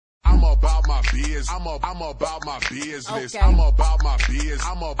my biz. I'm about my business. Okay. I'm about my biz.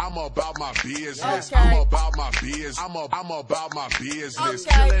 I'm about my business. Okay. I'm about my biz. I'm about my business.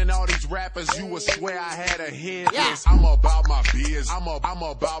 Okay. Killing all these rappers, you would swear I had a hit Yeah. list. I'm about my biz. I'm about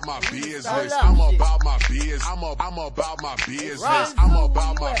my business. I'm about my biz. I'm about my business. I'm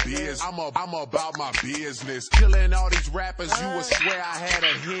about my biz. I'm about my business. Killing all these rappers, you would swear I had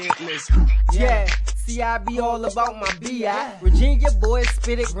a hit list. Yeah, see, I be all about my B.I. Virginia boys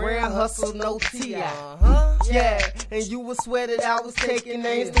spit it, grand hustle, no T.I. Yeah, and you would swear that I was taking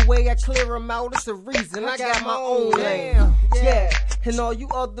names. The way I clear them out, it's a reason. I got my own lane. Yeah, and all you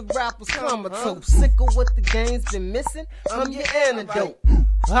other rappers comatose. Sick of what the game's been missing, I'm your antidote.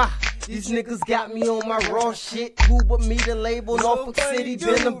 These niggas got me on my raw shit. Who but me to label Norfolk City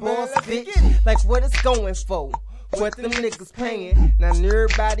been a boss, bitch? Like what it's going for? What them niggas paying? Now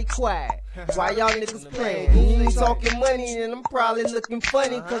everybody quiet. Why y'all niggas playing? You ain't talking money and I'm probably looking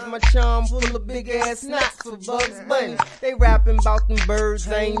funny, cause my charm full of big ass knots for Bugs Bunny. They rapping about them birds,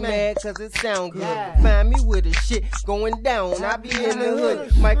 I ain't mad cause it sound good. But find me with a shit going down, I be in the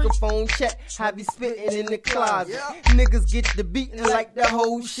hood. Microphone check, I be spitting in the closet. Niggas get the beating like the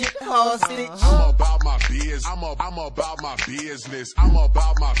whole shit hostage. I'm about my biz. I'm about my business. I'm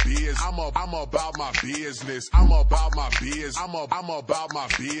about my biz. I'm about my business. I'm about my biz. I'm about my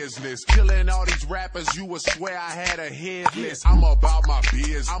business. Killing all these rappers, you would swear I had a hit list. I'm about my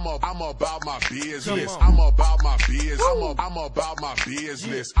biz. I'm about my business. I'm about my biz. I'm about my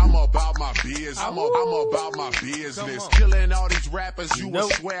business. I'm about my biz. I'm about my business. Killing all these rappers, you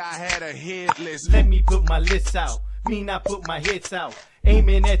would swear I had a hit list. Let me put my list out. Mean I put my hits out.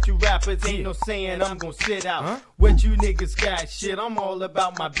 Aiming at you rappers, ain't no saying I'm gon' sit out. What you niggas got, shit, I'm all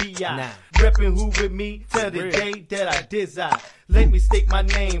about my B.I. Reppin' who with me till the day that I desire. Let me state my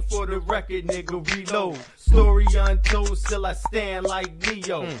name for the record, nigga, reload. Story untold, still I stand like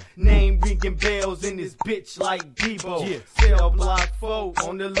Neo. Name ringing bells in this bitch like Debo. Cell block 4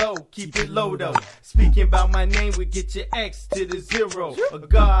 on the low, keep it low though. Speaking about my name would get your X to the 0. A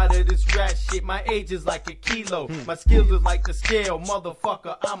god of this rap shit, my age is like a kilo. My skills is like the scale,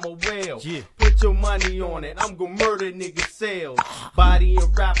 motherfucker, I'm a whale. Put your money on it, I'm gon' murder niggas' sales. Body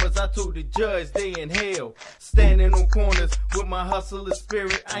and rappers, I told the judge they in hell. Standing on corners with my hustler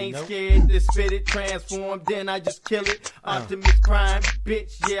spirit, I ain't scared to spit it, transform, then I just kill it. Optimus Prime,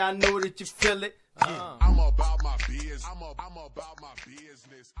 bitch, yeah, I know that you feel it. I'm about my biz. I'm about my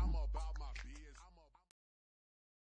business. I'm about my biz.